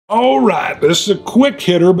All right, this is a quick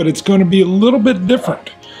hitter, but it's going to be a little bit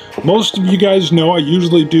different. Most of you guys know I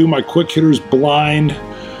usually do my quick hitters blind.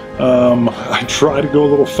 I try to go a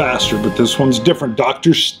little faster, but this one's different.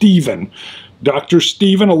 Dr. Steven,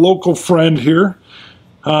 a local friend here,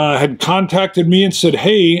 had contacted me and said,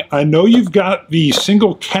 hey, I know you've got the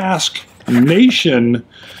single cask nation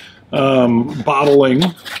bottling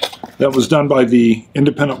that was done by the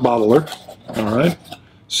independent bottler. All right,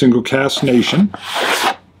 single cask nation.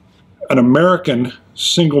 An American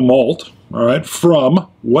single malt, all right,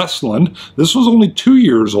 from Westland. This was only 2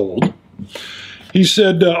 years old. He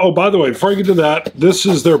said, oh, by the way, before I get to that, this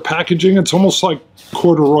is their packaging. It's almost like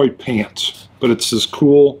corduroy pants, but it's this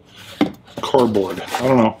cool cardboard. I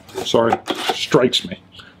don't know. Sorry. Strikes me.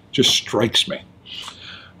 Just strikes me.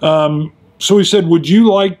 So he said, would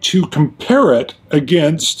you like to compare it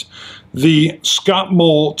against the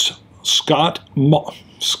Scott.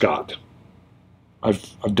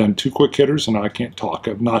 I've done 2 quick hitters and I can't talk.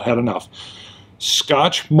 I've not had enough.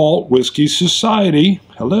 Scotch Malt Whiskey Society.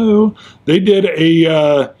 Hello. They did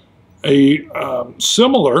a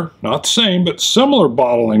similar, not the same, but similar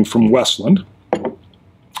bottling from Westland,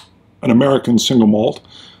 an American single malt,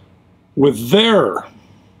 with their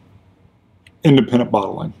independent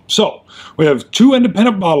bottling. So we have 2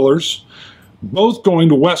 independent bottlers, both going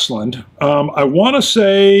to Westland. I want to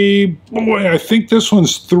say, boy, I think this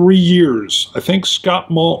one's 3 years. I think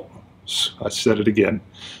Scotch Malt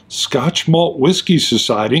Whiskey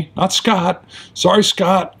Society, not Scott. Sorry,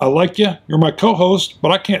 Scott, I like you. You're my co-host,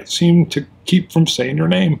 but I can't seem to keep from saying your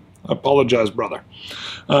name. I apologize, brother.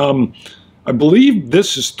 I believe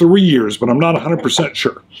this is 3 years, but I'm not 100%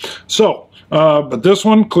 sure. So, but this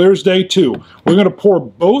one, clear as day too. We're going to pour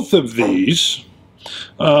both of these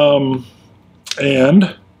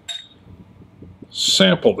and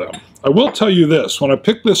sample them. I will tell you this, when I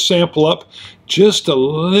picked this sample up, just a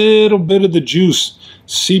little bit of the juice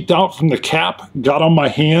seeped out from the cap, got on my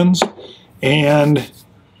hands, and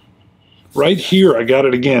right here, I got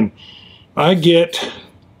it again. I get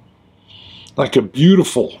like a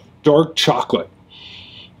beautiful dark chocolate,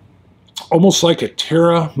 almost like a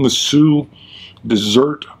tiramisu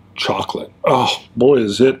dessert chocolate. Oh boy,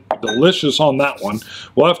 is it delicious on that one.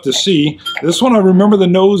 We'll have to see. This one, I remember the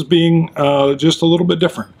nose being just a little bit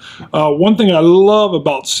different. One thing I love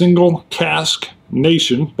about Single Cask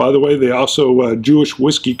Nation, by the way, they also a Jewish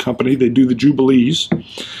whiskey company. They do the Jubilees.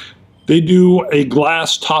 They do a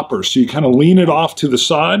glass topper, so you kind of lean it off to the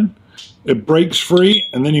side. It breaks free,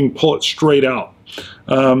 and then you can pull it straight out.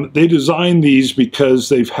 They designed these because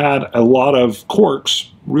they've had a lot of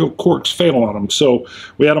corks, real corks, fail on them. So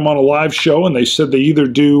we had them on a live show, and they said they either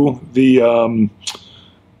do the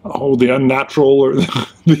unnatural or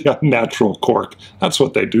the unnatural cork. That's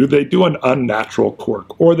what they do. They do an unnatural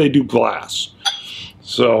cork, or they do glass.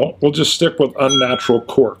 So we'll just stick with unnatural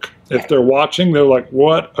cork. If they're watching, they're like,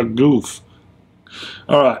 what a goof.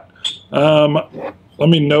 All right. Let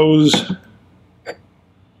me nose.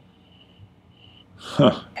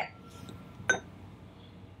 Huh.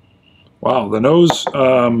 Wow, the nose,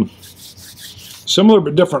 similar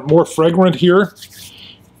but different, more fragrant here.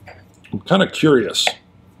 I'm kind of curious.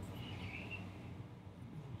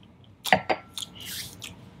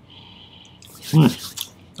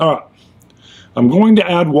 All right. I'm going to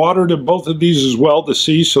add water to both of these as well to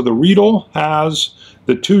see. So the Riedel has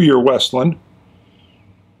the 2-year Westland.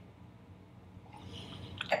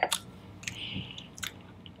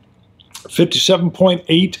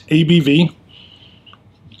 .8 ABV.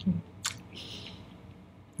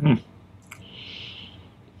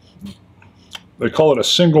 They call it a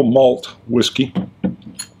single malt whiskey.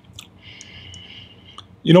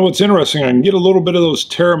 You know what's interesting? I can get a little bit of those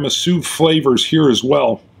tiramisu flavors here as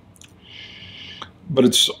well. But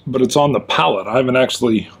it's on the palate. I haven't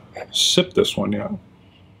actually sipped this one yet.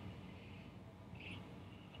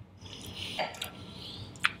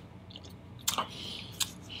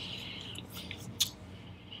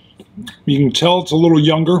 You can tell it's a little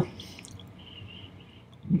younger.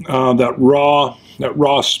 That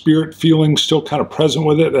raw spirit feeling still kind of present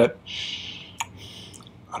with it. That,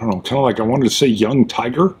 I don't know, kind of like I wanted to say young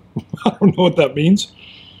tiger. I don't know what that means.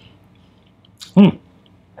 I'm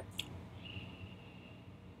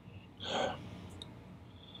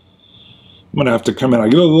gonna have to come in. I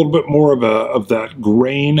get a little bit more of that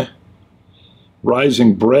grain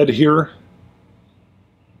rising bread here.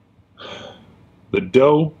 The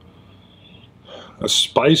dough. A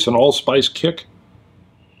spice, an allspice kick.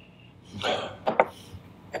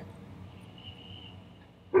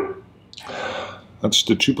 That's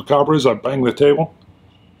the chupacabras. I bang the table.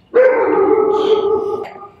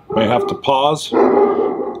 May have to pause.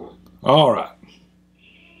 All right.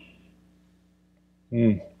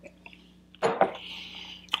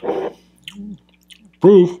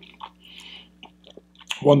 Proof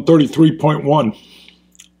 133.1.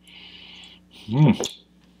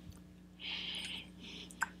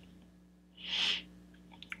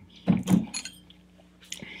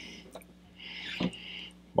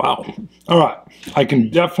 Wow. All right. I can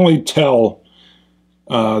definitely tell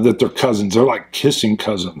that they're cousins. They're like kissing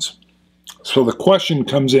cousins. So the question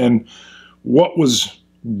comes in, what was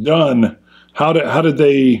done? Did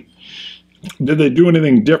they do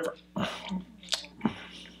anything different?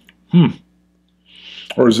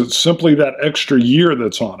 Or is it simply that extra year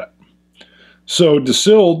that's on it? So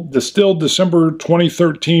distilled December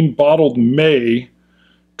 2013, bottled May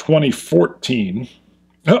 2014.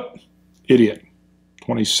 Oh, idiot.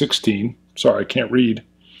 2016. Sorry, I can't read.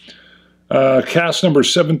 Cask number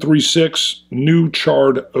 736, new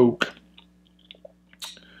charred oak.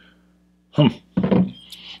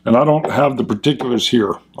 And I don't have the particulars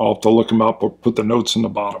here. I'll have to look them up or put the notes in the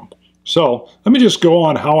bottom. So let me just go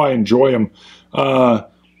on how I enjoy them.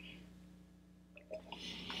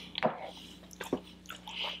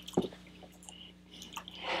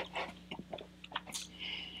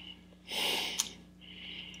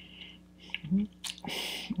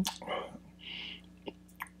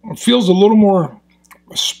 It feels a little more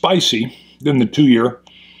spicy than the 2-year.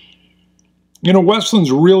 You know,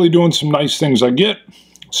 Westland's really doing some nice things. I get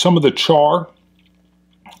some of the char.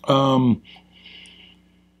 I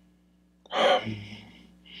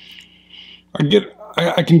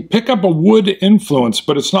can pick up a wood influence,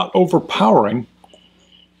 but it's not overpowering.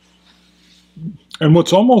 And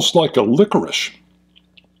what's almost like a licorice.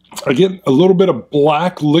 I get a little bit of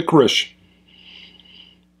black licorice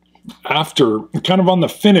after, kind of on the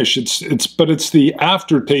finish. But it's the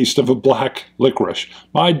aftertaste of a black licorice.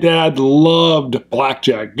 My dad loved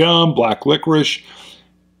blackjack gum, black licorice.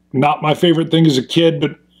 Not my favorite thing as a kid,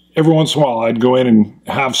 but every once in a while I'd go in and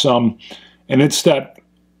have some. And it's that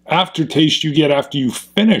aftertaste you get after you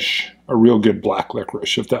finish a real good black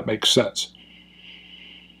licorice, if that makes sense.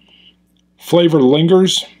 Flavor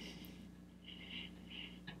lingers.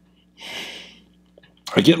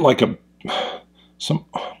 I get like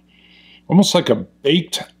almost like a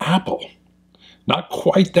baked apple. Not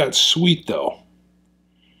quite that sweet though.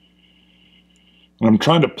 And I'm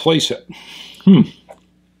trying to place it.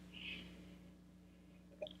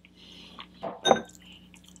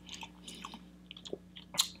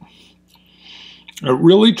 It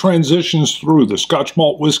really transitions through the Scotch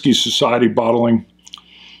Malt Whiskey Society bottling.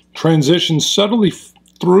 Transitions subtly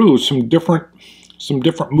through some different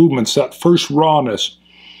movements. That first rawness,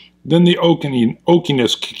 then the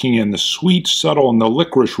oakiness kicking in, the sweet, subtle, and the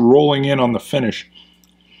licorice rolling in on the finish.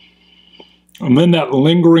 And then that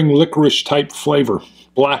lingering licorice type flavor,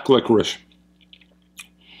 black licorice.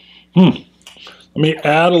 Let me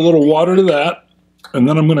add a little water to that, and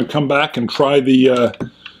then I'm going to come back and try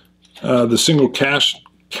the single cask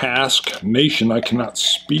nation. I cannot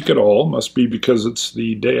speak at all. Must be because it's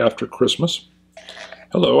the day after Christmas.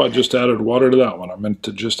 Hello, I just added water to that one. I meant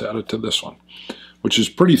to just add it to this one, which is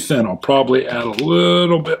pretty thin. I'll probably add a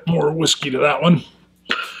little bit more whiskey to that one.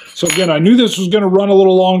 So again, I knew this was going to run a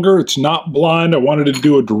little longer. It's not blind. I wanted to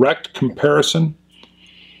do a direct comparison.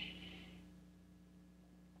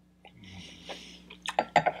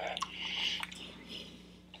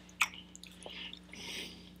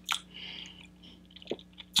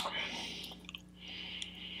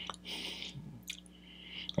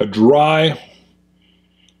 A dry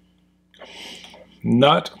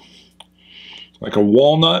nut, like a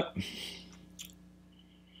walnut.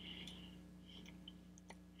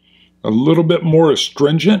 A little bit more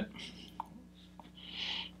astringent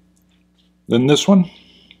than this one.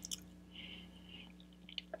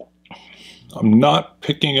 I'm not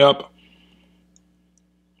picking up,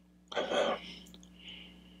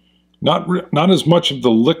 not as much of the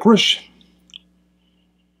licorice.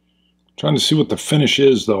 Trying to see what the finish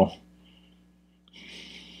is though.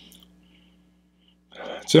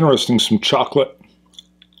 It's interesting, some chocolate.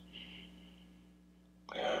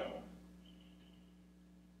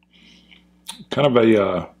 Kind of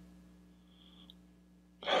a,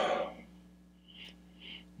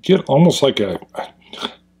 get almost like a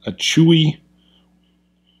chewy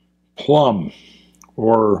plum,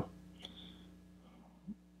 or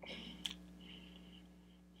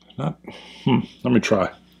not, let me try.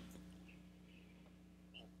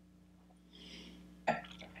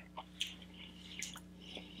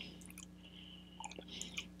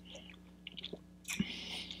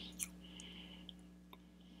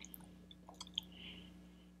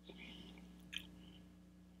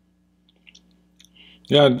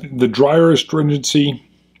 Yeah, the drier astringency,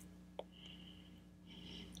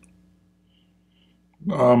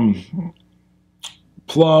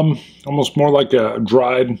 plum, almost more like a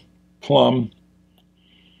dried plum.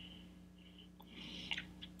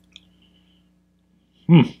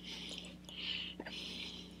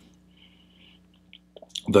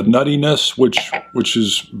 The nuttiness, which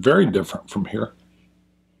is very different from here.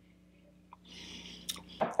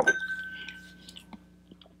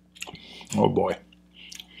 Oh boy.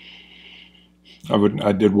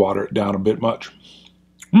 I did water it down a bit much.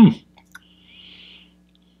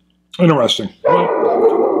 Interesting. Well,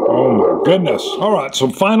 oh my goodness. All right, so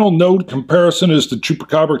final note comparison as the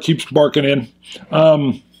Chupacabra keeps barking in.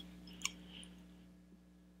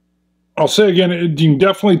 I'll say again, you can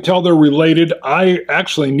definitely tell they're related. I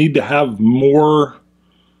actually need to have more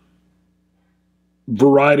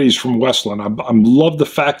varieties from Westland. I love the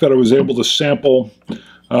fact that I was able to sample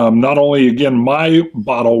not only, again, my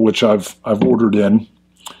bottle, which I've ordered in,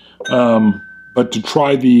 but to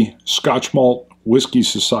try the Scotch Malt Whiskey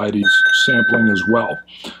Society's sampling as well.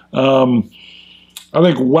 I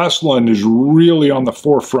think Westland is really on the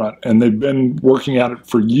forefront, and they've been working at it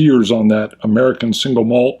for years on that American single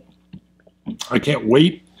malt. I can't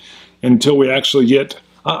wait until we actually get,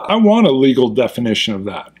 I want a legal definition of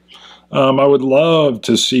that. I would love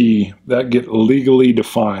to see that get legally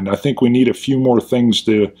defined. I think we need a few more things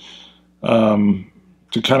to kind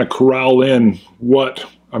of corral in what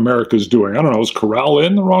America's doing. I don't know, is corral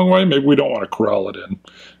in the wrong way? Maybe we don't want to corral it in.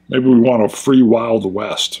 Maybe we want a free wild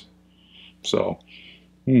west. So,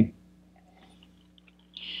 Well,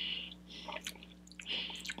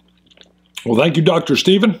 thank you, Dr.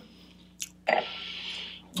 Stephen.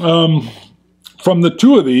 From the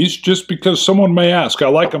two of these, just because someone may ask, I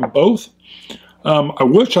like them both. I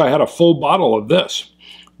wish I had a full bottle of this.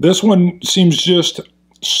 This one seems just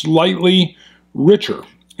slightly richer.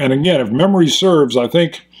 And again, if memory serves, I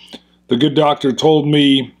think the good doctor told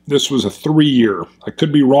me this was a 3-year. I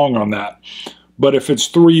could be wrong on that. But if it's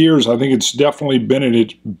 3 years, I think it's definitely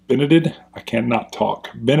benefited. I cannot talk.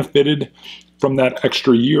 Benefited from that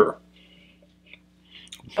extra year.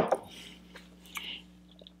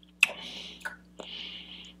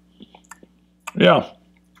 Yeah,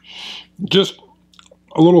 just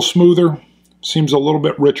a little smoother, seems a little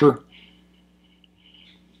bit richer.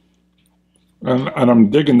 And I'm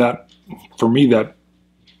digging that, for me, that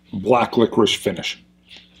black licorice finish.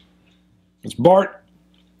 It's Bart,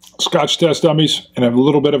 Scotch Test Dummies, and a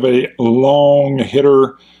little bit of a long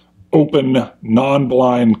hitter, open,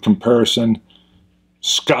 non-blind comparison.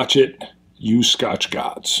 Scotch It, you Scotch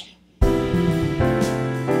gods.